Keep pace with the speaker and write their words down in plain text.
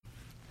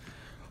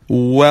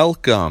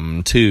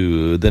Welcome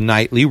to the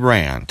Nightly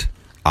Rant.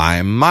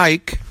 I'm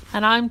Mike.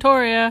 And I'm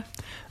Torya.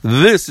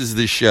 This is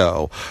the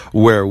show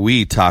where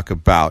we talk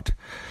about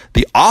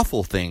the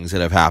awful things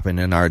that have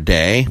happened in our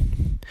day,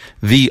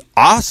 the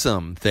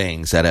awesome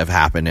things that have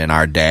happened in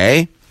our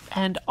day,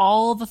 and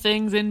all the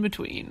things in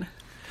between.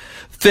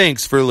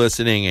 Thanks for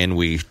listening, and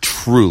we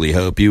truly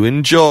hope you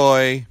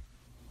enjoy.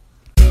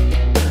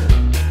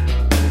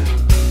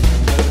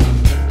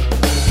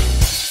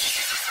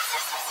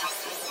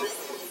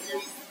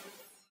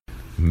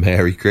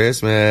 Merry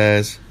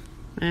Christmas.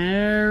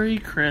 Merry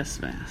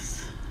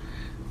Christmas.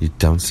 You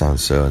don't sound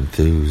so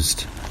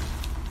enthused.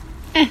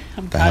 I'm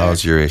tired. The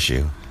hell's your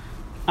issue?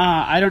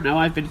 I don't know.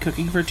 I've been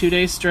cooking for 2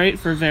 days straight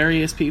for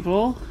various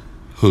people.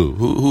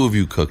 Who have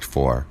you cooked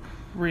for?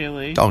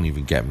 Really? Don't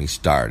even get me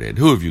started.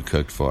 Who have you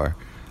cooked for?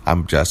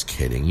 I'm just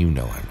kidding. You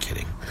know I'm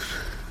kidding.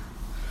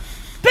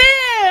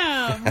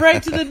 Bam!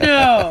 Right to the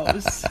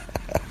nose.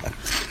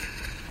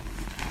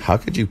 How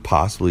could you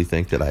possibly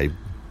think that I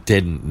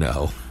didn't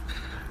know?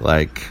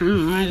 Like,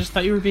 I just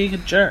thought you were being a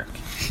jerk.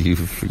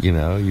 You've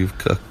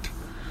cooked.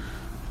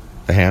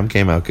 The ham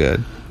came out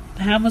good.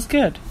 The ham was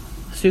good.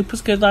 The soup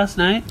was good last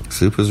night.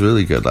 Soup was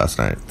really good last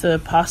night. The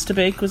pasta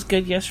bake was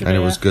good yesterday. And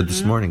it was good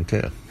this morning,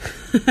 too.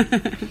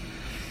 The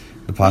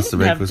pasta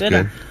bake was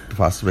good. The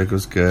pasta bake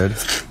was good.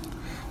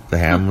 The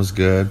ham was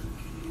good.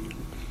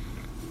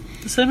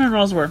 The cinnamon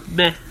rolls were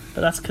meh,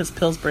 but that's because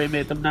Pillsbury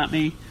made them, not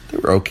me. They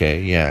were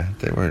okay, yeah.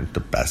 They weren't the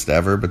best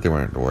ever, but they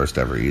weren't the worst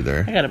ever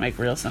either. I gotta make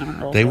real cinnamon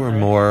rolls. They were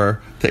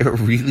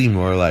really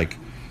more like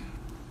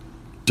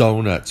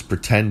donuts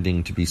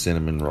pretending to be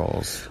cinnamon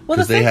rolls.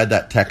 Because they had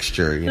that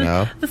texture, you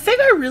know? The thing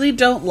I really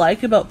don't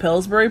like about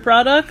Pillsbury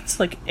products,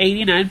 like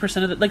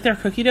 89% of like their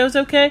cookie dough's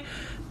okay,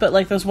 but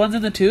like those ones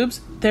in the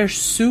tubes, they're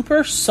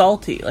super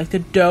salty. Like the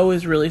dough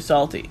is really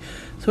salty.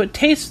 So it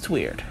tastes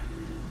weird.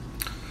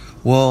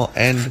 Well,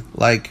 and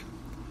like,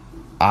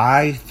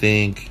 I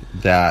think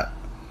that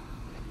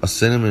a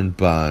cinnamon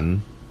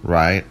bun,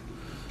 right,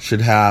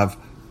 should have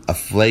a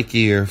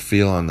flakier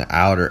feel on the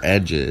outer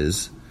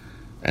edges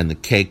and the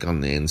cake on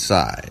the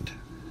inside.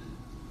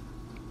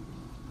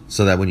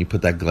 So that when you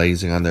put that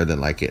glazing on there, then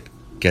like it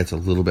gets a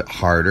little bit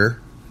harder.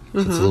 So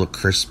it's a little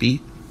crispy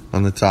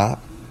on the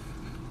top.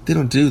 They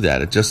don't do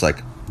that. It just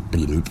like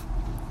bloop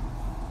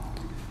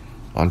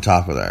on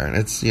top of there. And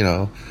it's,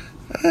 you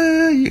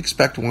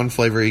expect one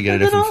flavor, you get a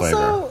different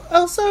flavor.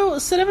 Also,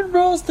 cinnamon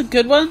rolls, the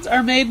good ones,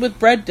 are made with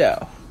bread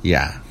dough.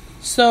 Yeah.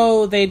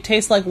 So they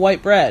taste like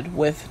white bread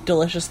with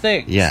delicious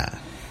things. Yeah.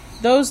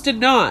 Those did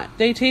not.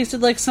 They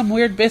tasted like some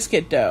weird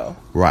biscuit dough.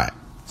 Right.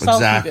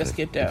 Salty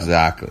biscuit dough.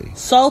 Exactly.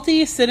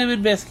 Salty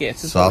cinnamon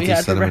biscuits is what we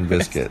had for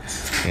breakfast. Salty cinnamon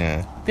biscuits.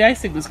 Yeah. The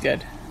icing was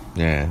good.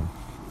 Yeah.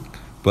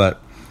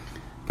 But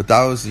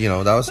that was, that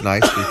was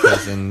nice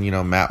because then,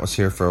 Matt was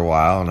here for a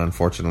while and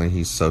unfortunately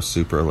he's so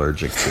super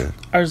allergic to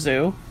our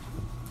zoo.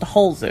 The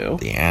whole zoo.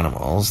 The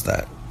animals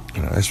that,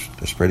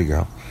 there's Pretty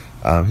Girl.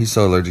 He's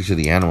so allergic to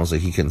the animals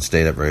that he couldn't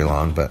stay there very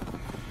long, but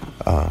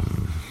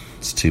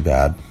it's too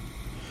bad.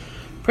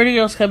 Pretty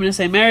Girl's coming to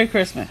say Merry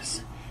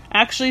Christmas.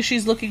 Actually,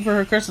 she's looking for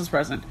her Christmas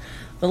present.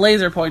 The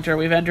laser pointer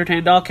we've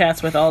entertained all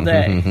cats with all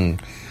day.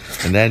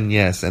 And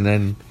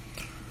then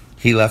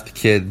he left the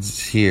kids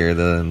here,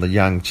 the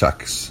young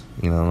chucks,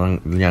 the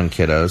young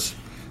kiddos,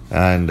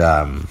 and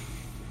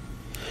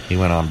he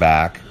went on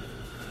back.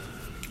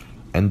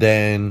 And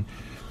then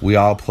we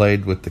all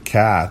played with the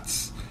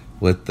cats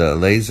with the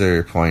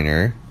laser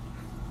pointer.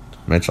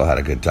 Mitchell had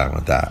a good time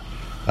with that.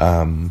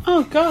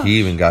 Oh God! He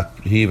even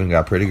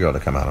got Pretty Girl to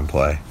come out and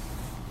play.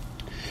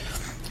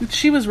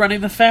 She was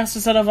running the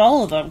fastest out of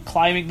all of them,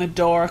 climbing the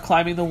door,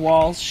 climbing the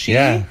walls. She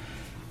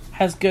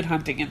has good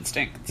hunting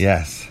instincts.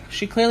 Yes.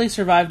 She clearly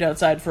survived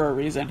outside for a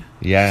reason.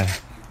 Yeah.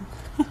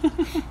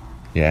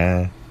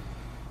 Yeah.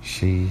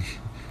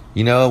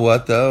 You know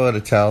what though? What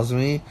it tells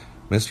me,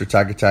 Mr.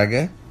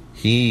 Taga,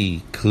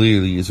 he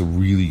clearly is a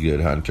really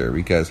good hunter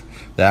because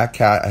that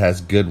cat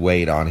has good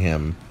weight on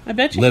him. I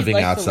bet you living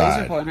like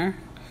outside. The laser pointer.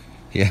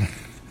 Yeah.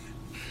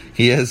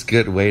 He has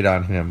good weight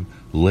on him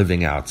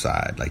living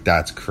outside. Like,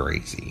 that's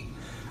crazy.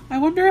 I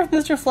wonder if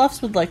Mr.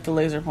 Fluffs would like the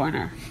laser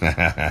pointer.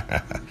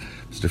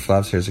 Mr.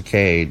 Fluffs, here's a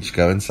cage.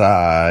 Go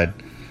inside.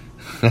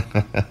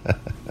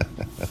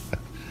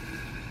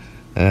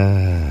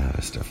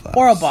 Mr. Fluffs.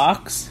 Or a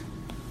box.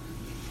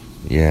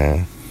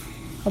 Yeah.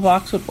 A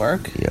box would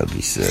work.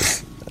 Yogi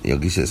says,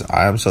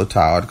 I am so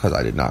tired because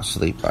I did not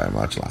sleep very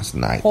much last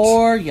night.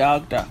 Poor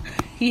Yogda.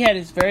 He had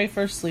his very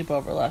first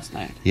sleepover last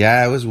night.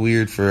 Yeah, it was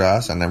weird for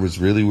us, and it was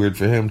really weird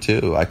for him,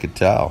 too. I could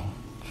tell.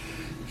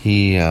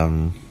 He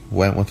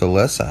went with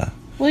Alyssa.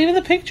 Well, even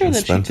the picture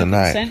that she took and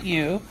sent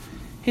you,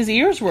 his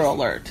ears were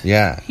alert.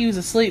 Yeah. He was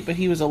asleep, but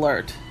he was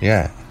alert.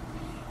 Yeah.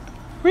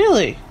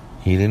 Really?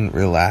 He didn't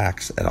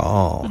relax at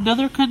all.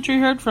 Another country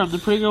heard from. The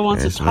Pretty Girl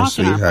wants to talk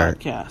in our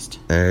podcast.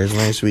 There's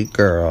my sweet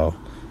girl.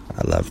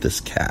 I love this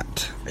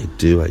cat. I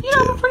do.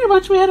 Yeah, pretty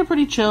much. We had a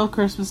pretty chill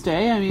Christmas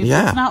day. I mean,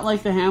 it's not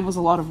like the ham was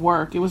a lot of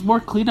work. It was more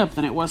cleanup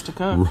than it was to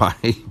cook.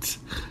 Right.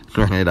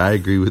 I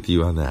agree with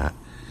you on that.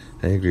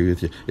 I agree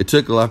with you.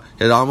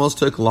 It almost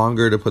took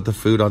longer to put the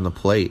food on the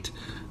plate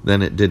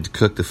than it did to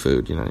cook the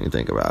food, you know, when you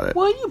think about it.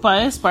 Well, you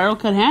buy a spiral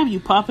cut ham, you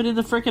pop it in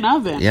the freaking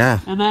oven. Yeah.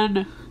 And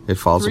then it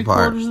falls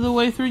apart. 3/4 of the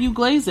way through, you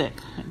glaze it.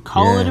 And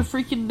call it a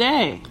freaking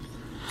day.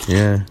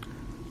 Yeah.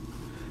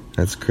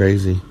 That's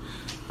crazy.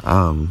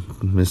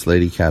 Miss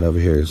Lady Cat over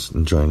here is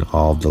enjoying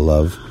all the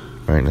love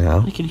right now.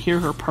 I can hear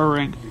her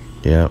purring.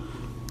 Yep.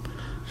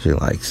 She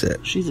likes it.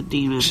 She's a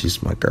demon.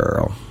 She's my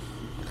girl.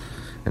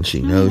 And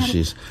she knows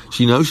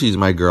she's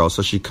my girl,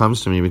 so she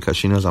comes to me because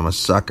she knows I'm a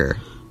sucker.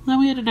 Then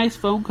we had a nice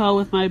phone call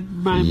with my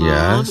mom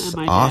and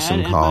my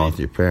awesome dad call and with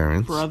your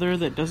parents. brother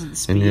that doesn't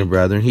speak. And your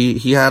brother.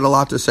 He had a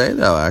lot to say,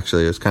 though,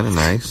 actually. It was kind of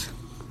nice.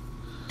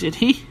 Did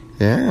he?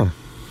 Yeah.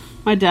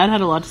 My dad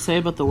had a lot to say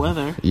about the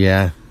weather.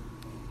 Yeah.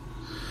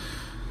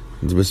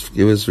 It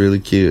was really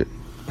cute.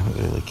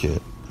 Really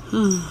cute.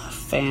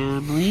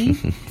 Family.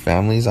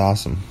 Family's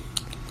awesome.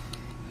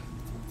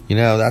 You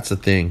know, that's the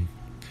thing.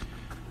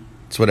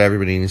 It's what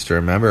everybody needs to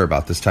remember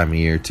about this time of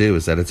year, too,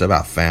 is that it's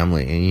about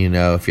family. And, you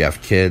know, if you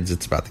have kids,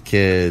 it's about the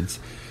kids.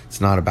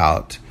 It's not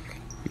about,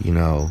 you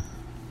know,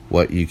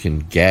 what you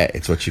can get.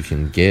 It's what you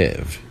can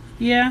give.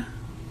 Yeah.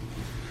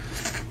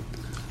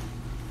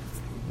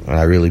 And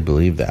I really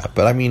believe that.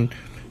 But, I mean,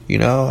 you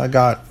know,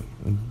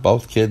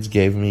 both kids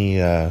gave me,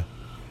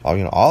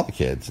 all the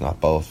kids, not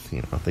both,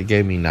 you know, they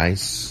gave me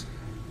nice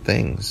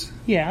things.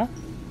 Yeah.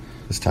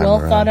 This time well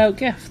around. thought out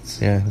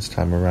gifts. Yeah, this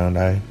time around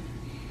I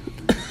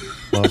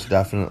most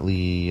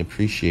definitely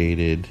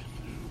appreciated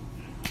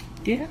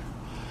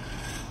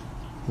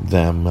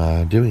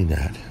them doing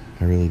that.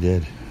 I really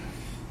did.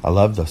 I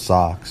love the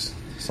socks.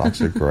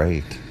 Socks are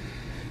great.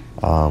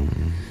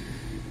 And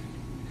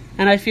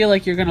I feel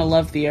like you're going to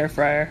love the air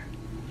fryer.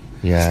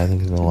 Yeah, I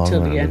think in the long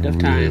run I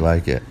really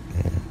like it.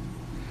 Yeah.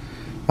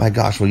 My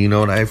gosh, well, you know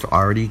what I've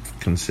already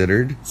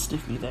considered?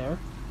 Sniff me there.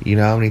 You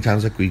know how many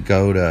times like we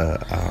go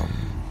to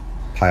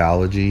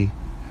Pyology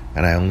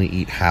and I only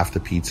eat half the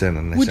pizza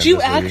and would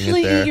you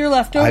actually eat your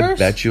leftovers? I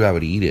bet you I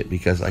would eat it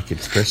because I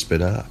could crisp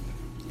it up.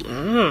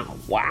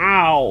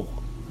 Wow.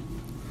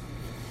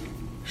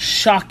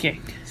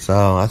 Shocking.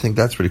 So I think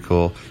that's pretty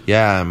cool.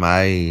 Yeah,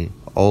 my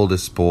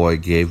oldest boy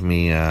gave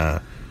me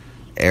a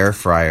air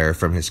fryer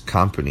from his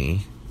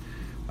company.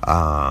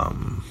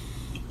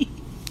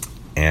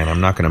 And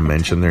I'm not going to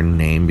mention their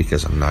name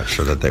because I'm not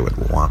sure that they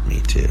would want me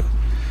to.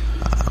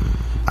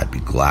 I'd be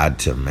glad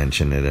to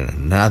mention it at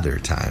another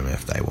time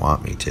if they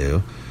want me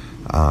to.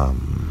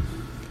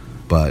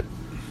 But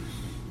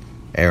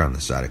err on the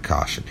side of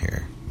caution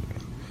here.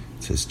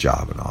 It's his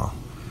job and all.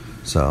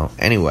 So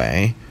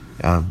anyway,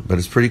 but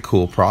it's a pretty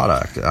cool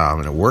product.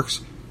 And it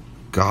works,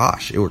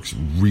 it works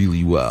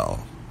really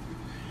well.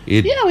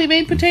 We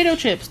made potato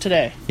chips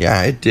today.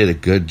 Yeah, it did a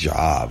good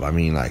job. I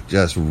mean, like,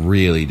 just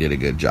really did a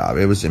good job.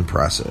 It was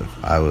impressive.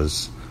 I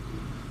was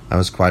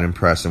quite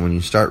impressed. And when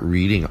you start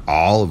reading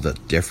all of the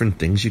different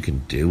things you can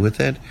do with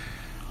it,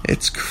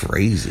 it's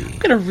crazy. I'm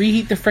going to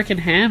reheat the frickin'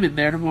 ham in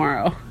there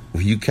tomorrow.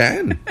 You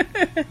can.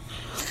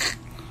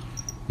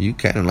 You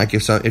can. Like,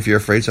 if you're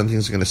afraid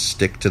something's going to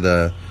stick to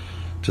the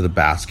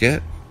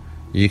basket,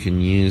 you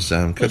can use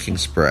cooking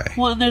spray.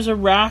 Well, and there's a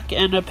rack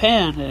and a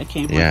pan that it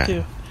came with,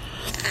 too.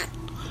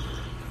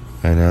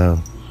 I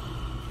know.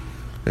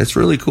 It's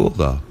really cool,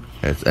 though.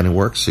 And it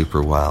works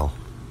super well.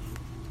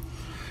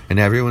 And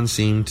everyone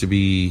seemed to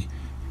be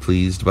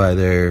pleased by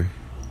their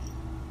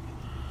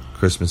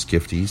Christmas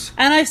gifties.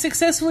 And I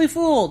successfully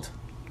fooled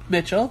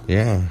Mitchell.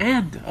 Yeah.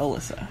 And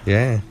Alyssa.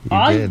 Yeah,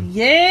 you did.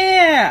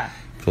 Yeah!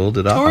 Pulled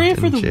it off, Torya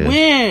for the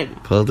win.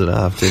 Pulled it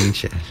off,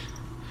 didn't you?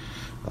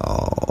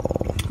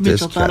 Oh,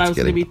 Mitchell thought I was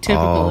going to be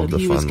typical and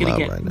he was going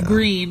to get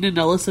green and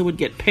Alyssa would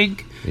get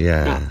pink.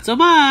 Yeah. Not so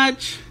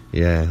much.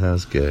 Yeah, that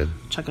was good.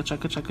 Chugga,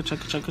 chugga, chugga, chugga,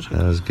 chugga, chugga.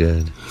 That was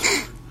good.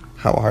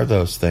 How are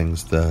those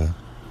things, the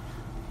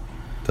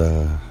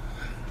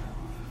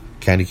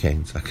candy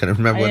canes? I couldn't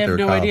remember what they were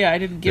called. I have no idea. I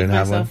didn't give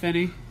myself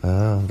any.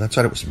 Oh, that's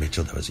right. It was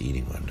Mitchell that was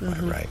eating one.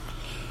 Mm-hmm. Right.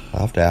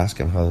 I'll have to ask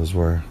him how those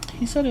were.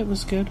 He said it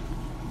was good.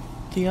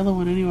 The other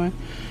one, anyway.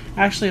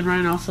 Ashley and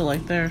Ryan also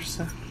liked theirs.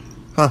 So.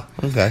 Huh.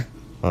 Okay.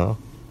 Well,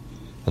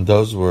 and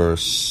those were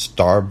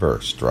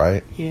Starburst,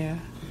 right? Yeah.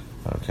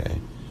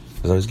 Okay.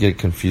 Because I always get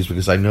confused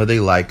because I know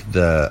they like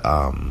the.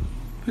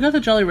 We got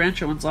the Jolly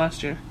Rancher ones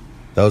last year.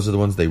 Those are the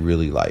ones they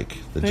really like.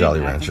 The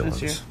Jolly Rancher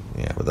ones. Year.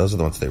 Yeah, but those are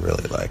the ones they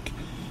really like.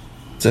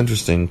 It's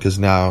interesting because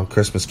now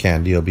Christmas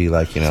candy will be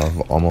like, you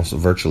know, almost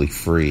virtually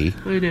free.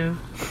 I know.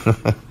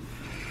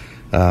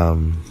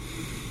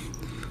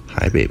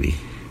 Hi, baby.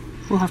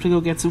 We'll have to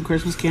go get some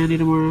Christmas candy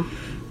tomorrow.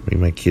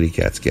 My kitty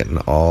cat's getting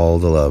all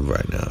the love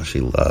right now. She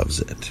loves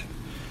it.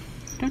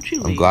 Don't you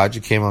leave. I'm glad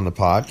you came on the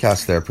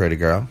podcast there, pretty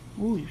girl.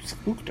 Ooh, you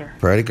spooked her.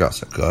 Pretty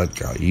girl's a good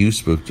girl. You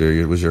spooked her.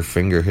 It was your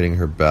finger hitting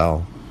her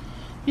bell.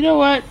 You know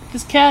what?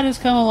 This cat has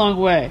come a long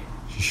way.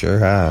 She sure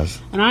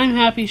has. And I'm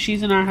happy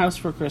she's in our house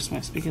for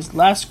Christmas. Because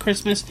last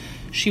Christmas,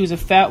 she was a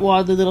fat,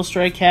 waddly little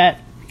stray cat.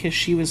 Because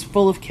she was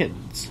full of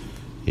kittens.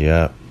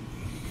 Yeah.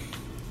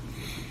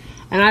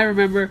 And I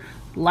remember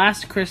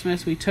last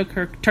Christmas, we took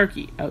her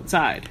turkey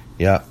outside.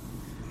 Yeah.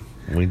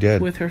 We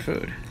did. With her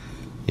food.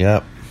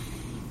 Yep.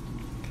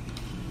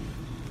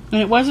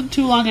 And it wasn't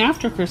too long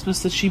after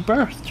Christmas that she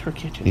birthed her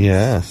kitten.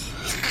 Yes.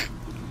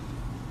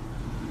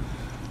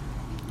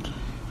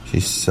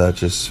 She's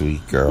such a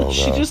sweet girl, though.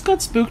 She just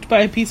got spooked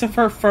by a piece of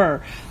her fur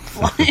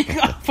flying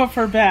off of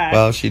her back.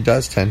 Well, she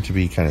does tend to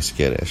be kind of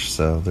skittish,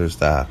 so there's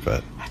that,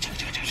 but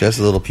she has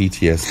a little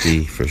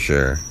PTSD for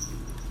sure.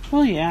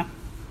 Well, yeah.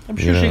 I'm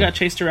sure she got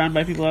chased around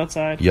by people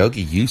outside.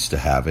 Yogi used to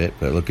have it,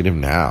 but look at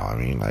him now. I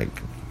mean, like,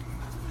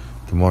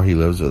 the more he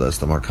lives with us,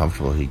 the more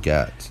comfortable he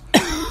gets.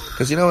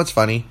 Because you know what's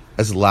funny?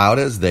 As loud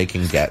as they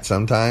can get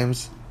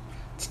sometimes,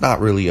 it's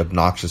not really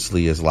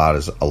obnoxiously as loud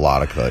as a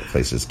lot of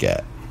places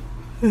get.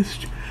 That's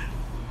true.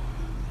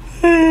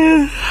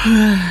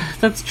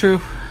 That's true.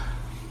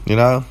 You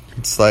know?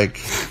 It's like...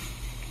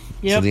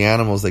 Yep. So the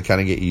animals, they kind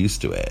of get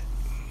used to it.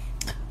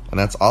 And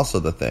that's also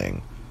the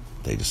thing.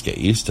 They just get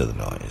used to the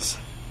noise.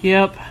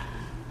 Yep.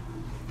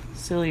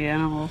 Silly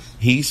animals.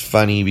 He's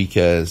funny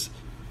because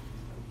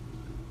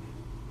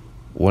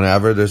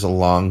whenever there's a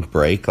long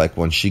break, like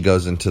when she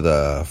goes into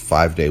the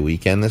 5-day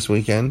weekend this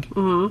weekend,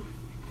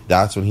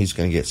 that's when he's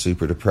going to get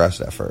super depressed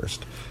at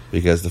first.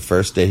 Because the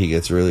first day he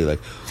gets really like,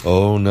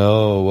 oh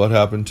no, what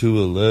happened to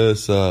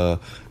Alyssa?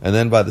 And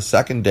then by the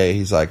second day,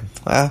 he's like,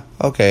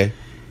 okay.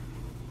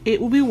 It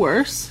will be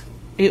worse.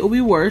 It will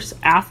be worse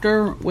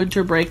after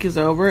winter break is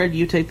over and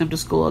you take them to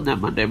school on that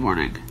Monday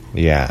morning.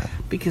 Yeah.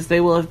 Because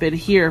they will have been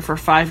here for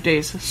 5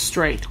 days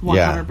straight, 100%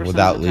 yeah,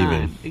 without of the time.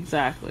 leaving.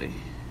 Exactly.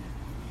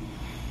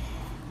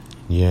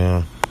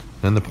 Yeah.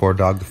 Then the poor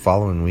dog the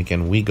following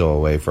weekend, we go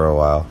away for a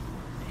while.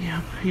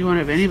 Yeah, he won't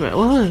have anybody.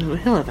 Well,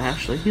 he'll have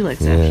Ashley. He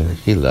likes Ashley.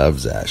 He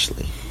loves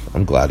Ashley.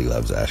 I'm glad he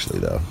loves Ashley,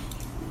 though.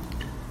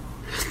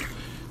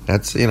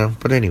 That's,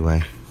 but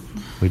anyway,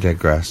 we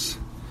digress.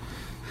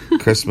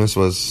 Christmas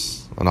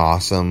was an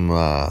awesome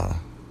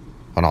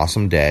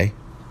day.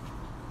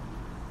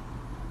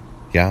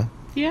 Yeah?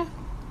 Yeah.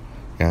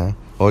 Yeah.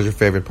 What was your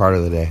favorite part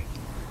of the day?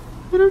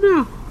 I don't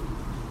know.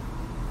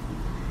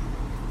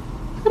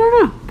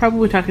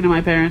 Probably talking to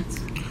my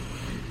parents.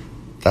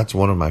 That's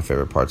one of my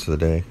favorite parts of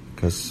the day.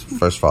 Because,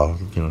 first of all,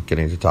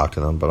 getting to talk to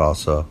them, but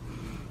also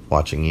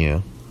watching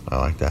you. I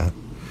like that.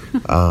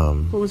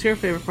 What was your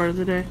favorite part of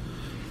the day?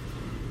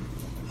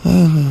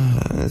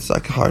 It's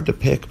like hard to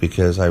pick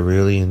because I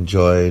really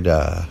enjoyed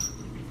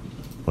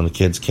when the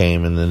kids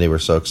came and then they were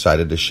so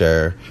excited to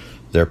share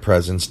their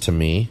presents to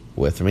me,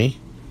 with me.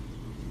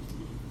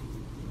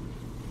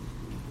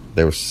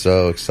 They were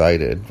so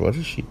excited. What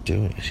is she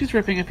doing? She's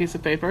ripping a piece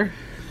of paper.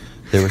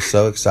 They were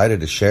so excited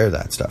to share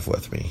that stuff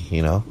with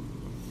me,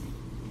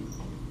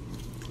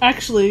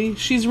 Actually,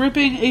 she's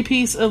ripping a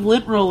piece of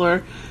lint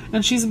roller,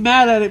 and she's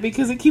mad at it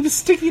because it keeps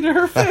sticking to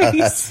her face.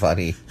 That's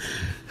funny.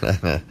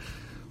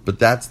 But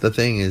that's the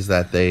thing, is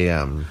that they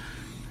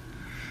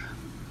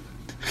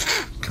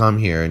come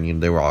here,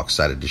 and they were all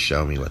excited to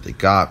show me what they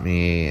got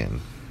me, and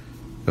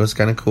it was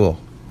kind of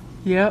cool.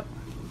 Yep.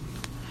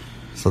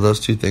 So those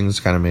two things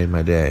kind of made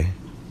my day.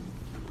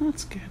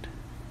 That's good.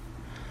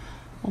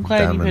 I'm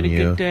glad you had a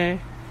good day.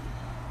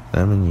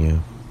 Them and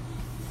you.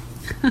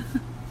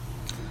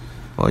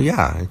 Well,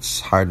 yeah, it's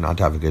hard not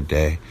to have a good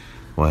day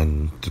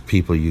when the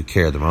people you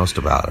care the most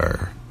about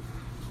are,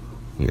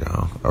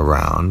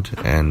 around.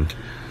 And,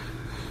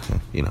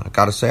 I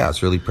gotta say, I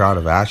was really proud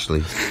of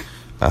Ashley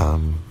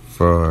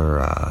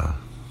for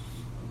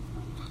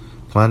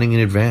planning in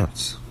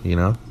advance,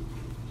 Yeah.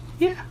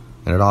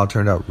 And it all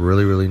turned out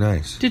really, really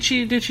nice. Did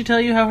she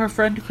tell you how her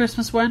friend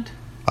Christmas went?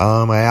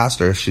 I asked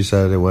her. She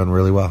said it went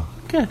really well.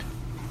 Good.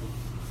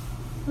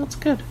 That's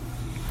good.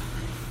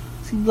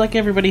 Seems like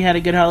everybody had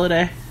a good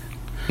holiday.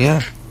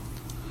 Yeah.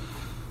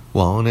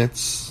 Well, and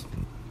it's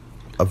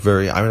I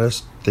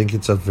just think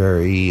it's a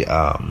very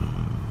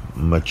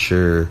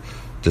mature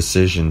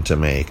decision to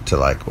make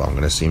to I'm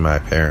going to see my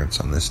parents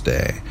on this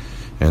day,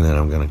 and then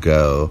I'm going to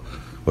go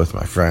with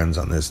my friends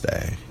on this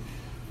day.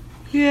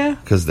 Yeah.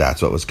 Because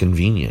that's what was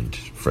convenient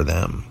for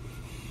them.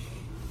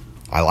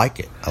 I like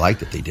it. I like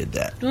that they did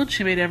that. Well,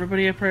 she made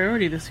everybody a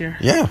priority this year.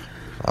 Yeah.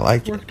 I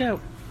like it. Worked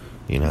out.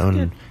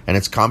 And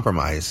it's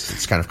compromise.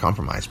 It's kind of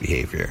compromise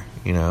behavior,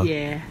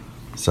 Yeah.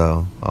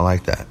 So, I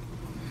like that.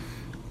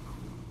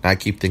 I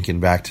keep thinking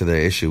back to the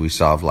issue we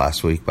solved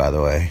last week, by the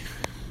way.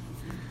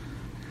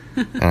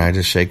 And I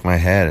just shake my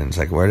head, and it's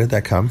like, where did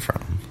that come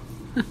from?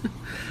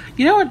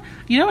 You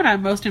know what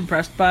I'm most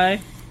impressed by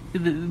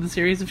in the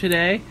series of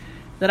today?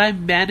 That I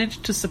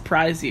managed to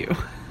surprise you.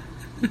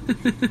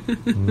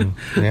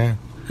 Yeah.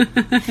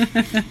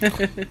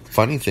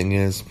 Funny thing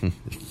is,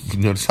 you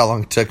notice how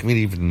long it took me to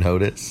even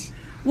notice?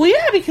 Well,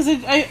 yeah, because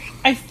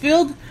I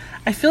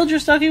filled your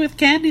stocking with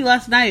candy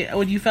last night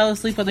when you fell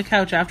asleep on the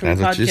couch after we podcasted.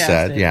 That's what you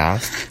said, yeah.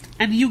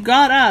 And you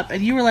got up,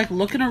 and you were,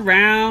 looking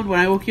around when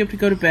I woke you up to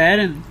go to bed,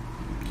 and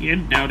you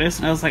didn't notice.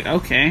 And I was like,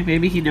 okay,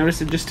 maybe he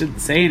noticed and just didn't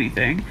say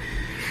anything.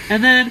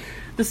 And then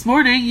this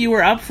morning, you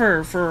were up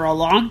for a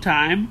long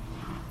time.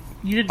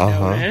 You didn't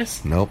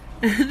notice. Nope.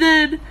 And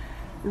then,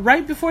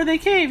 right before they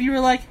came, you were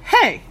like,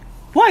 hey,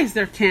 why is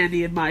there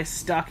candy in my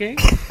stocking?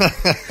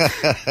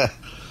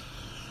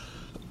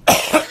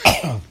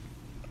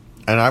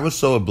 And I was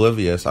so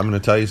oblivious. I'm going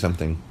to tell you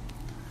something.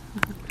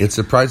 It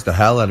surprised the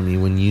hell out of me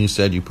when you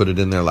said you put it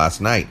in there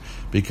last night.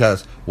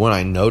 Because when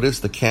I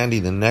noticed the candy,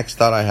 the next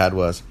thought I had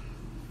was,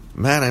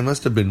 man, I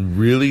must have been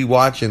really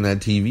watching that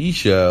TV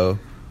show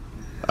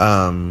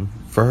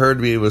for her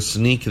to be able to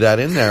sneak that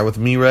in there with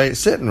me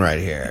sitting right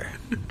here.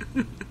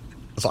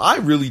 So I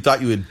really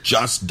thought you had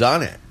just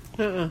done it.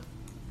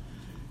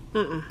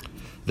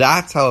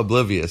 That's how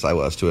oblivious I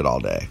was to it all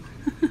day.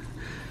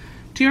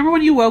 Do you remember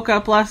when you woke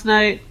up last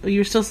night? You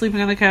were still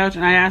sleeping on the couch,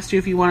 and I asked you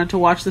if you wanted to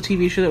watch the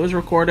TV show that was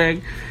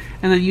recording,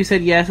 and then you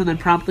said yes, and then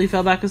promptly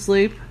fell back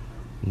asleep?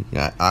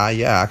 Yeah,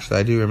 actually,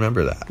 I do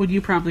remember that. When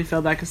you promptly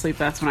fell back asleep,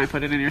 that's when I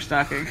put it in your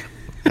stocking.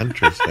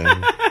 Interesting.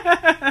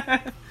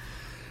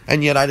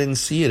 And yet I didn't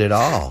see it at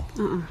all.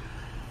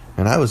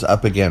 And I was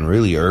up again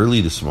really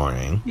early this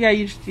morning. Yeah,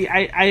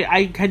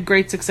 I had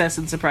great success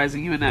in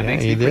surprising you, and that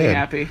makes me pretty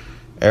happy.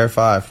 Air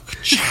 5.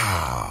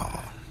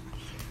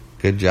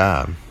 Good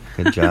job.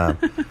 Good job.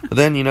 But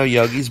then,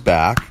 Yogi's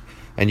back,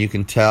 and you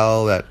can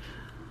tell that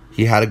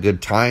he had a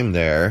good time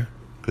there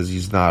because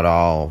he's not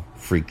all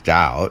freaked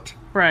out.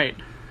 Right.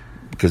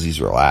 Because he's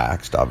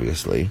relaxed,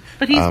 obviously.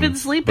 But he's been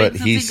sleeping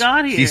since he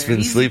got here. He's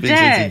been sleeping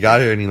since he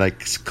got here, and he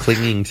likes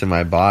clinging to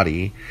my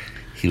body.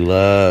 He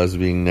loves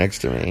being next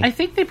to me. I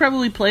think they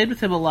probably played with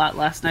him a lot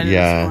last night and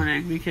this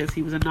morning because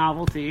he was a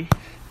novelty.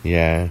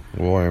 Yeah,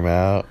 wore him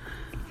out.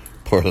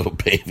 Poor little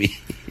baby.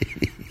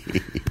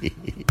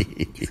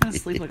 He's going to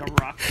sleep like a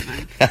rock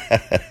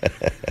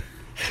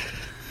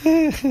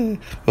tonight.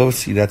 Well,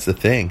 see, that's the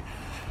thing.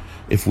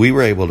 If we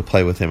were able to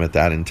play with him at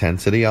that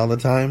intensity all the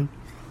time,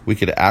 we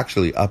could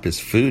actually up his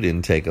food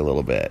intake a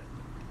little bit.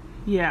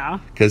 Yeah.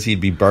 Because he'd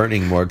be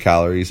burning more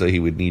calories, so he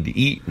would need to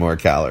eat more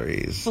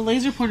calories. The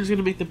laser pointer's going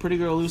to make the pretty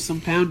girl lose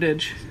some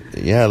poundage.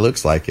 Yeah, it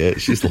looks like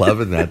it. She's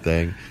loving that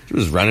thing. She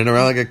was running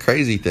around like a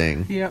crazy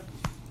thing. Yep.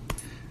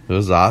 It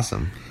was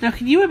awesome. Now,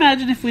 can you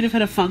imagine if we'd have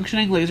had a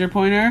functioning laser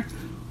pointer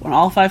when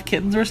all 5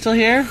 kittens were still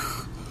here?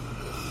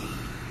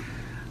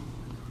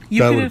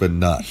 That would have been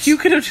nuts. You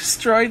could have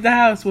destroyed the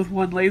house with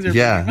one laser pointer.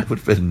 Yeah, it would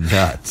have been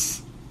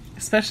nuts.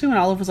 Especially when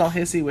Olive was all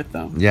hissy with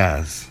them.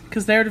 Yes.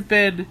 Because there would have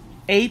been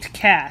 8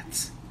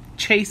 cats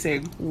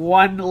chasing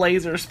one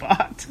laser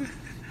spot.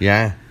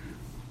 Yeah.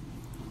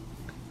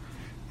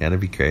 Yeah, that'd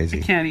be crazy.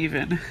 I can't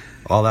even.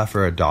 All that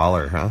for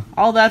 $1, huh?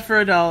 All that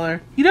for $1.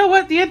 You know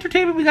what? The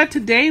entertainment we got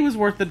today was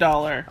worth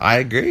 $1. I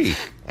agree.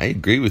 I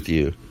agree with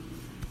you.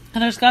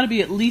 And there's got to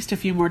be at least a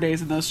few more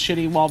days in those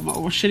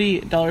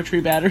shitty Dollar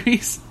Tree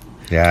batteries.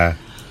 Yeah.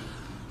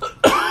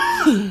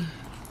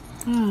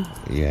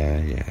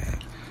 Yeah.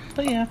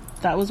 But yeah,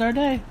 that was our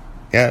day.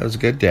 Yeah, it was a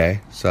good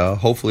day. So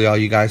hopefully all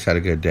you guys had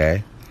a good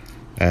day.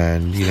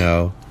 And,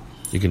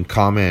 you can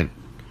comment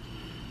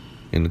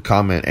in the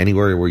comment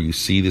anywhere where you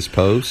see this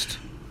posted,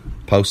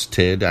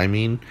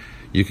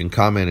 you can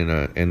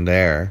comment in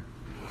there.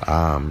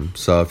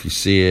 So if you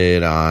see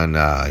it on,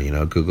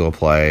 Google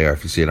Play, or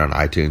if you see it on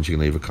iTunes, you can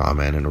leave a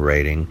comment and a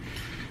rating.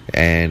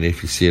 And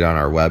if you see it on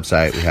our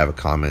website, we have a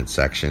comment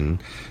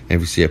section. And if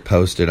you see it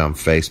posted on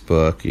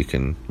Facebook, you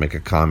can make a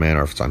comment,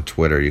 or if it's on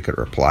Twitter, you could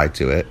reply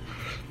to it.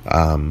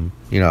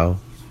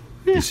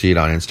 You see it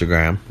on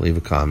Instagram, leave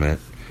a comment.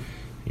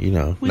 In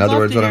other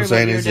words, what I'm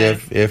saying is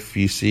if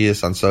you see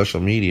us on social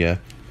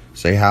media,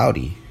 say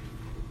howdy.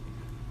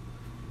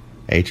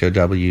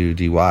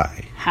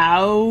 HOWDY.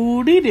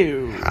 Howdy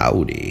do.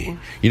 Howdy.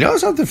 You know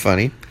something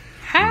funny?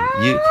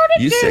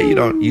 You say you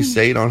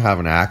don't have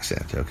an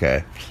accent,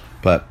 okay?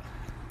 But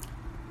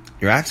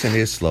your accent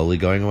is slowly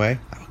going away.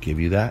 I'll give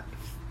you that.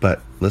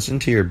 But listen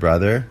to your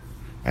brother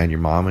and your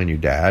mom and your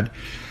dad.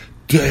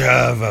 They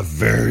have a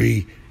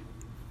very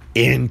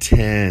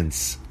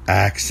intense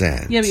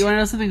accent. Yeah, but you want to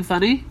know something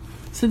funny?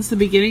 Since the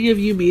beginning of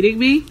you meeting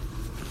me,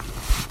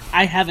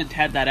 I haven't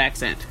had that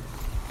accent.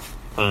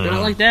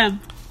 Not like them.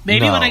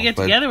 Maybe when I get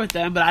together with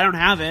them, but I don't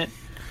have it.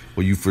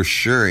 Well, you for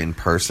sure in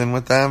person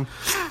with them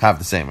have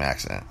the same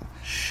accent.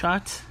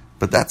 Shut.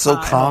 But that's so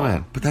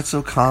common.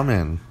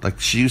 Like,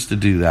 she used to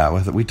do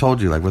that we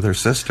told you, like with her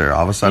sister.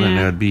 All of a sudden,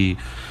 it would be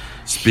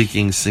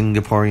speaking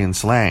Singaporean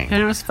slang.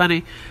 And it was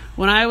funny.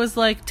 When I was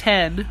like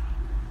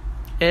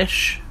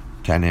 10-ish.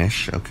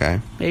 10-ish,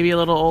 okay. Maybe a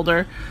little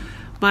older.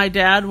 My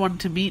dad wanted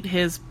to meet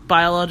his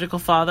biological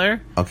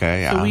father.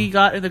 Okay, yeah. So we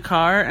got in the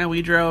car and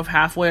we drove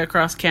halfway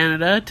across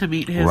Canada to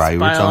meet his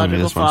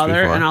biological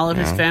father and all of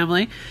his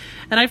family.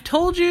 And I've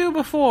told you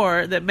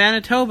before that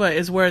Manitoba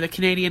is where the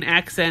Canadian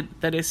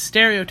accent that is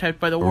stereotyped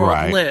by the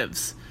world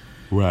lives.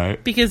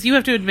 Right. Because you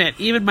have to admit,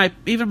 even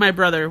my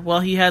brother, while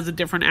he has a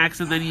different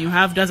accent than you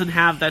have, doesn't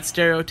have that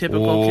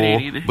stereotypical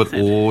Canadian accent.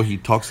 But he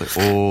talks like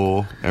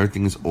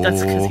everything is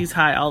That's because he's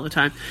high all the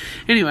time.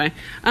 Anyway.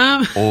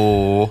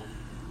 Well,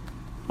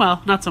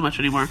 not so much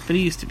anymore, but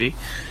he used to be.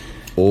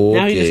 Okay.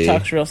 Now he just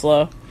talks real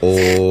slow.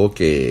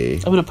 Okay.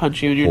 I'm going to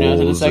punch you in your nose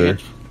in a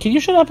second. Can you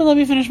shut up and let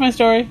me finish my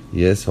story?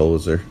 Yes,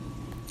 hoser.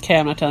 Okay,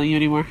 I'm not telling you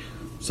anymore.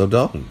 So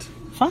don't.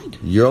 Fine.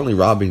 You're only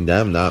robbing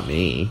them, not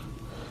me.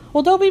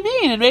 Well, don't be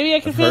mean, and maybe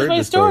I can finish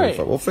my story.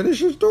 Well, finish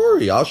your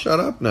story. I'll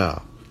shut up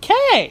now.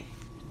 Okay.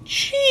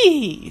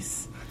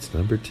 Jeez. That's That's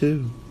number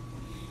 2.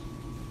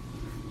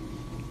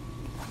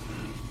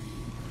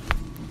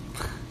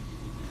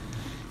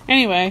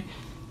 Anyway,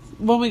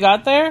 when we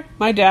got there,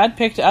 my dad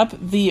picked up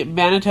the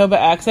Manitoba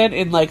accent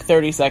in like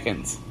 30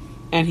 seconds.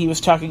 And he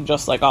was talking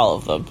just like all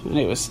of them. And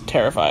it was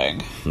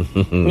terrifying.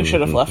 We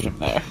should have left him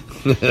there.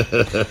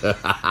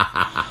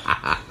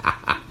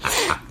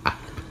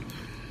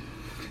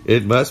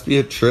 It must be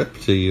a trip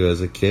to you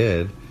as a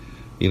kid.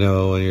 You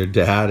know, when your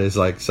dad is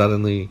like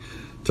suddenly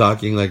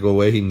talking like a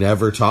way he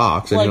never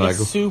talks. And like you're like,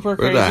 super where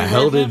crazy the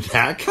hell version? did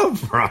that come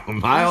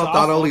from? I thought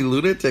awful. only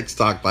lunatics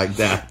talked like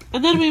that.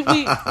 And then we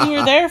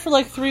were there for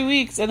like 3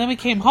 weeks. And then we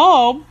came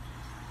home.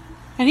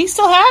 And he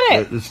still had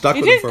it. It stuck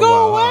It with him didn't for a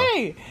go while,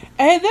 away.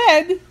 And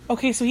then,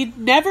 okay, so he'd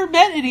never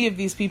met any of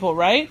these people,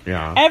 right?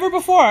 Yeah. Ever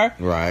before.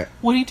 Right.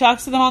 When he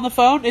talks to them on the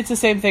phone, it's the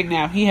same thing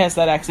now. He has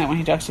that accent when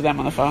he talks to them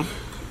on the phone.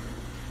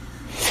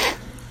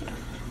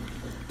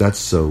 That's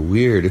so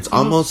weird. It's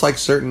almost like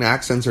certain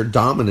accents are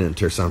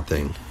dominant or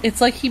something.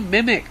 It's like he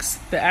mimics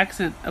the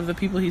accent of the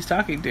people he's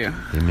talking to.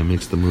 He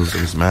mimics the moves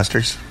of his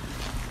masters.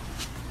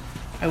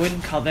 I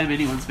wouldn't call them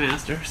anyone's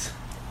masters.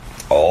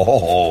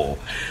 Oh,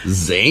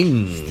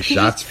 zing.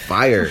 Shots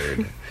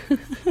fired.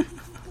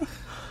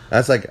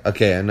 That's like,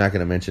 okay, I'm not going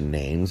to mention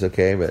names,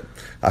 okay, but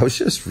I was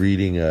just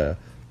reading a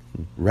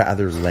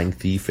rather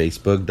lengthy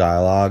Facebook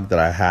dialogue that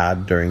I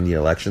had during the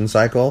election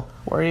cycle.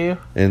 Were you?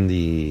 In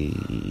the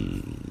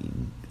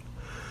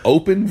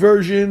open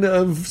version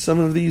of some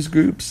of these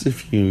groups,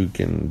 if you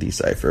can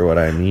decipher what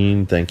I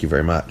mean. Thank you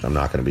very much. I'm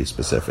not going to be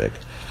specific.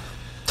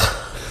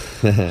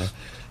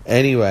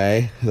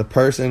 Anyway, the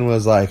person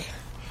was like,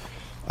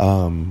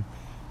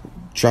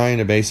 trying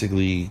to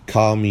basically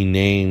call me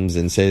names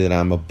and say that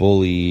I'm a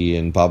bully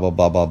and blah, blah,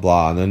 blah, blah,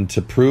 blah. And then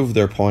to prove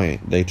their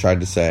point, they tried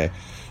to say,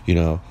 you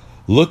know,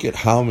 look at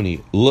how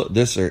many,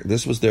 this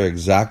was their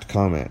exact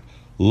comment.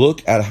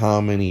 Look at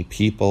how many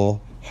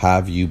people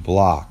have you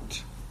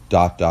blocked, ...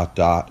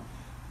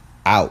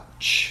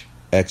 ouch,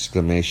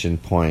 exclamation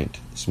point,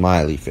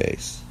 smiley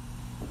face.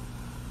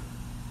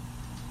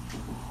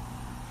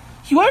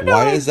 You want to know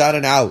Why is that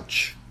an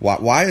ouch?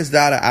 Why is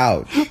that an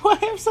ouch? Well,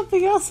 I have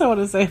something else I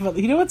want to say about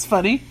that. You know what's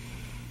funny?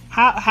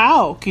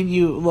 How can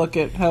you look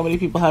at how many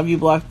people have you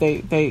blocked?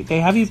 They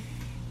have you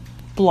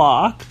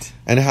blocked.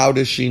 And how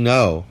does she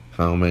know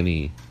how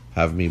many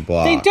have me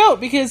blocked? They don't,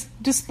 because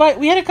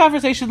we had a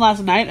conversation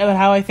last night about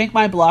how I think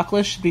my block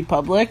list should be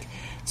public,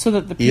 so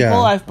that the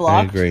people I've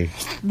blocked, I agree.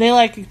 They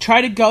like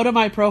try to go to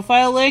my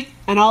profile link,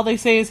 and all they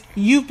say is,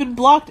 "You've been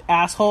blocked,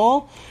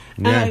 asshole."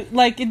 Yeah. And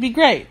it'd be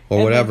great. Or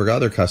And whatever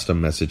other custom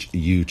message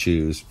you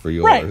choose for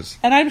yours. Right.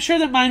 And I'm sure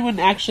that mine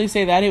wouldn't actually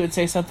say that. It would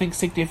say something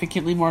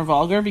significantly more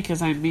vulgar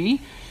because I'm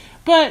me.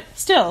 But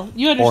still,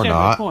 you understand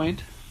my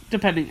point.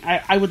 Depending.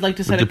 I would like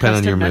to set a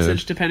custom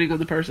message depending on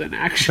the person,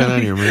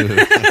 actually. Depending on your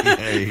mood.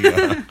 There you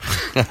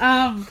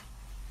go.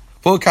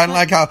 Well, kind of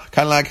like how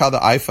the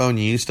iPhone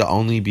used to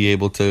only be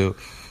able to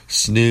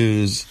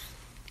snooze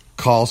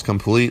calls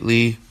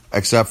completely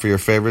except for your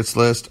favorites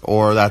list,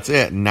 or that's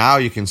it. Now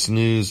you can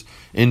snooze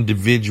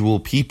individual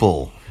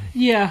people.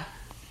 Yeah.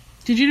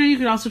 Did you know you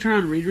can also turn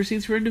on read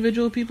receipts for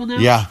individual people now?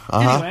 Yeah.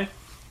 Anyway.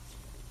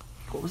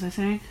 What was I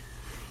saying?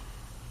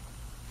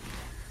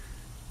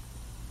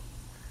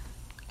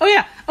 Oh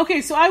yeah.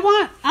 Okay, so I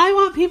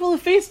want people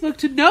of Facebook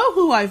to know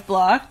who I've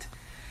blocked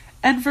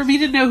and for me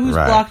to know who's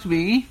blocked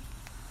me.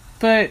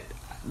 But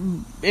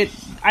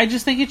I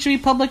just think it should be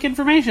public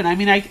information. I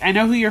mean, I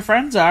know who your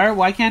friends are.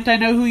 Why can't I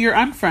know who your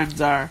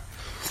unfriends are?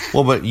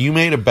 Well, but you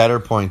made a better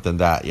point than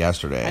that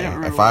yesterday. I don't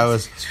remember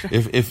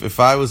if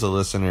I was a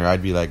listener,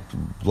 I'd be like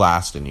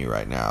blasting you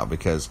right now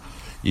because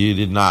you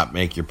did not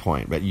make your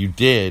point, but you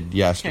did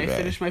yesterday. Okay,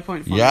 finish my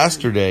point.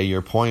 Yesterday,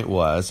 your point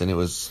was, and it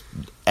was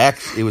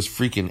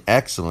freaking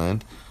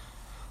excellent.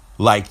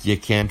 Like you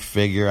can't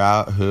figure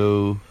out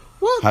who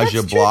has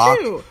you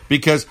blocked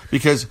because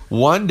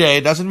one day,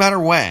 it doesn't matter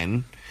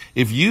when,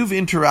 if you've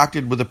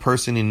interacted with a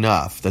person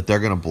enough that they're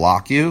going to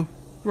block you,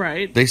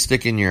 right? They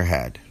stick in your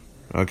head.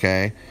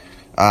 Okay,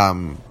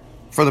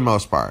 for the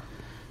most part,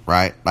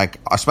 right?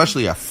 Like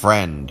especially a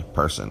friend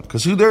person,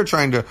 because what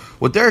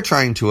they're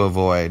trying to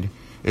avoid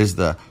is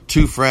the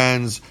two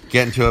friends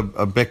get into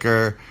a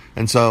bicker,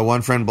 and so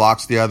one friend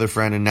blocks the other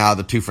friend, and now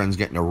the two friends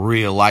get in a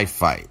real life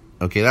fight.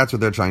 Okay, that's what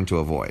they're trying to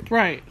avoid.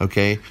 Right.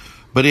 Okay,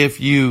 but if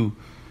you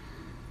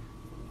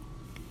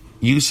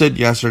said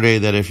yesterday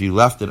that if you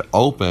left it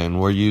open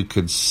where you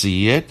could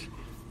see it,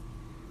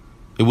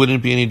 it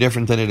wouldn't be any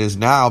different than it is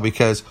now,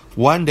 because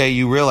one day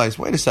you realize,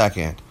 wait a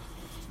second,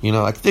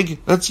 let's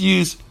just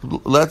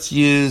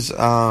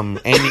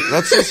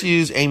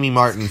use Amy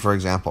Martin, for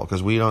example,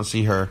 because we don't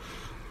see her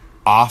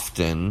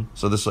often,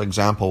 so this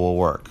example will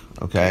work,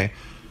 okay?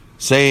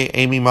 Say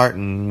Amy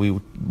Martin,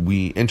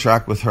 we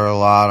interact with her a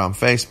lot on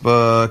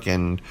Facebook,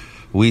 and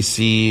we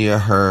see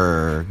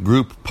her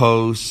group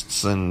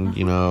posts and,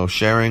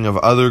 sharing of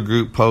other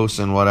group posts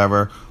and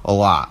whatever a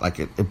lot. Like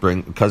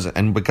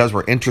because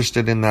we're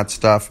interested in that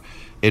stuff,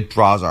 it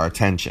draws our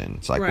attention.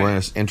 It's like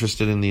we're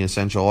interested in the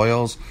essential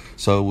oils,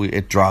 so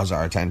it draws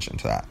our attention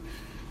to that.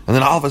 And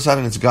then all of a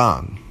sudden it's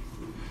gone.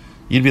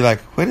 you'd be like,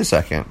 wait a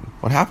second,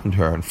 what happened to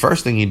her? And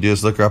first thing you'd do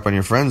is look her up on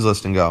your friends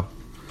list and go,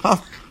 huh,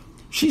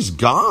 she's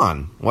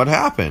gone. What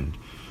happened?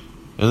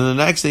 And then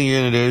the next thing you're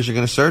going to do is you're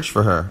going to search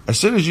for her. As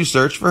soon as you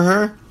search for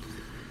her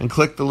and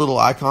click the little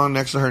icon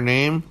next to her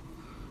name,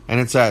 and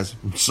it says,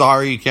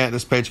 sorry,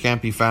 this page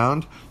can't be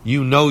found,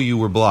 you know you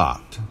were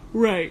blocked.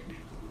 Right.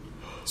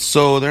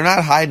 So they're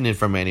not hiding it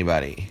from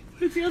anybody.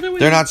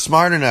 They're not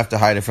smart enough to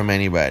hide it from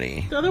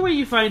anybody. The other way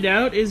you find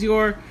out is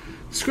you're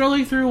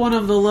scrolling through one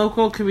of the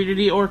local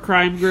community or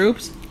crime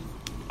groups,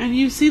 and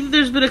you see that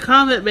there's been a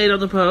comment made on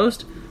the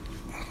post,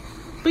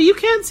 but you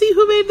can't see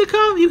who made the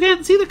comment. You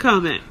can't see the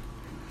comment.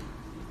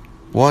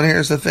 Well, and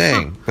here's the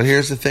thing. But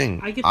here's the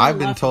thing. I've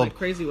been told,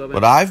 crazy woman.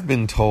 But I've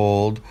been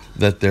told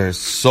that there's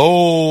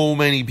so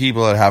many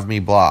people that have me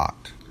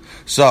blocked.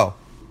 So,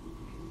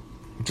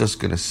 I'm just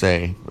going to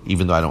say,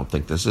 even though I don't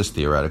think this is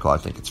theoretical, I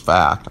think it's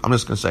fact. I'm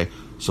just going to say,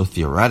 so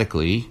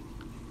theoretically,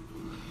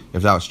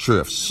 if that was true,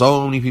 if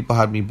so many people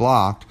had me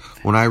blocked,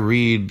 when I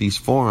read these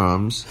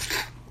forums,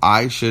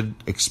 I should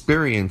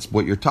experience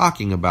what you're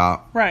talking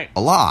about a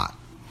lot.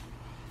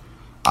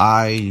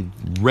 I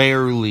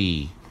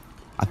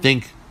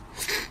think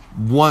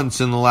once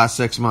in the last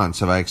 6 months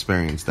have I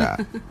experienced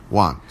that.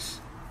 Once.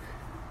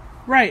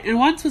 Right, and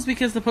once was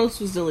because the post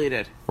was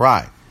deleted.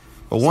 Right.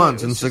 But so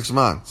once in 6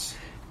 months.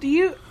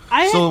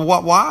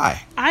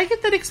 Why? I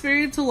get that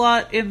experience a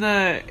lot in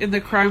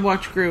the Crime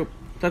Watch group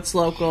that's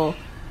local,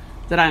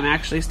 that I'm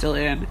actually still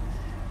in,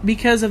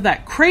 because of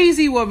that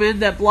crazy woman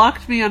that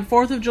blocked me on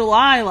 4th of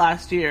July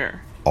last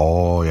year.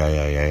 Oh,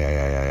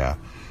 yeah.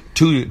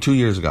 2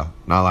 years ago.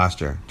 Not last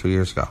year. 2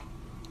 years ago.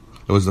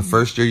 It was the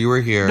first year you were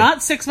here.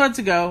 Not 6 months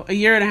ago, a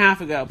year and a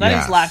half ago.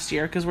 That is last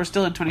year, because we're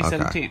still in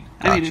 2017. Okay.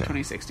 Gotcha. I mean in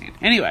 2016.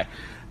 Anyway,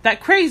 that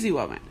crazy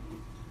woman,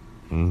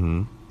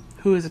 who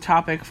is a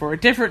topic for a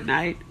different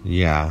night.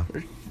 Yeah.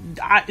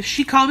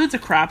 She comments a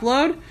crap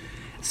load,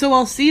 so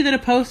I'll see that a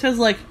post has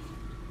like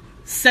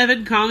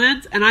 7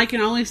 comments, and I can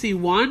only see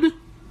 1.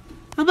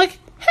 I'm like,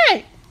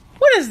 hey,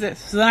 what is this?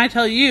 So then I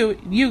tell you,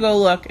 you go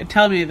look and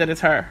tell me that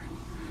it's her.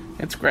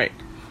 It's great.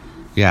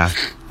 Yeah.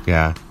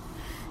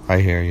 I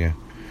hear you.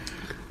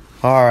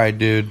 All right,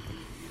 dude.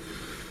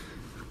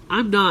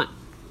 I'm not.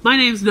 My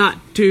name's not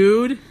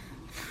Dude.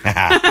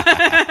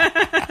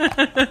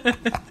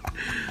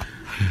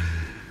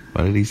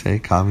 What did he say?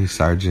 Call me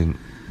Sergeant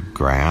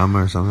Graham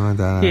or something like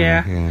that?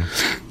 Yeah.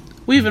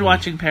 We've been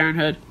watching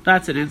Parenthood.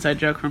 That's an inside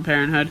joke from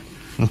Parenthood.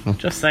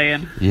 Just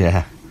saying.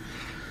 Yeah.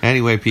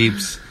 Anyway,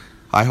 peeps,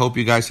 I hope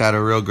you guys had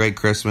a real great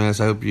Christmas.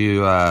 I hope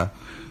you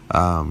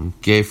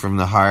gave from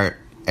the heart.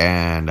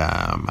 And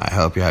I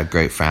hope you had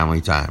great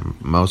family time.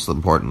 Most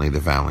importantly, the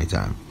family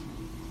time.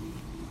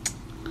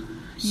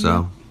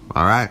 So,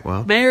 all right,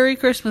 well. Merry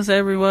Christmas,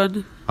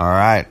 everyone. All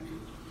right.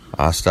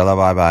 Stella,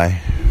 bye-bye.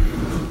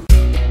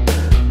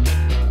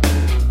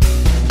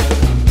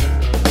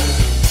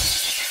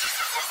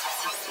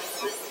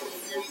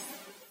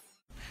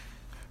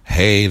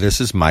 Hey, this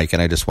is Mike,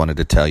 and I just wanted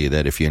to tell you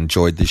that if you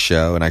enjoyed the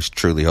show, and I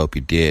truly hope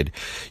you did,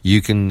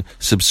 you can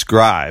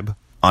subscribe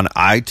on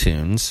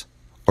iTunes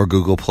or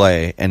Google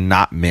Play and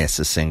not miss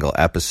a single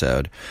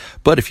episode.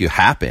 But if you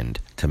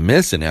happened to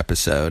miss an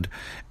episode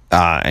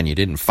and you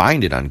didn't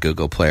find it on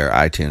Google Play or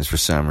iTunes for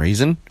some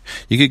reason,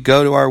 you could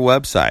go to our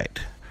website,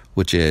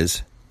 which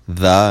is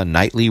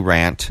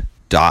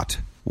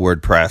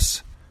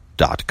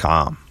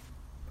theNightlyRant.wordpress.com.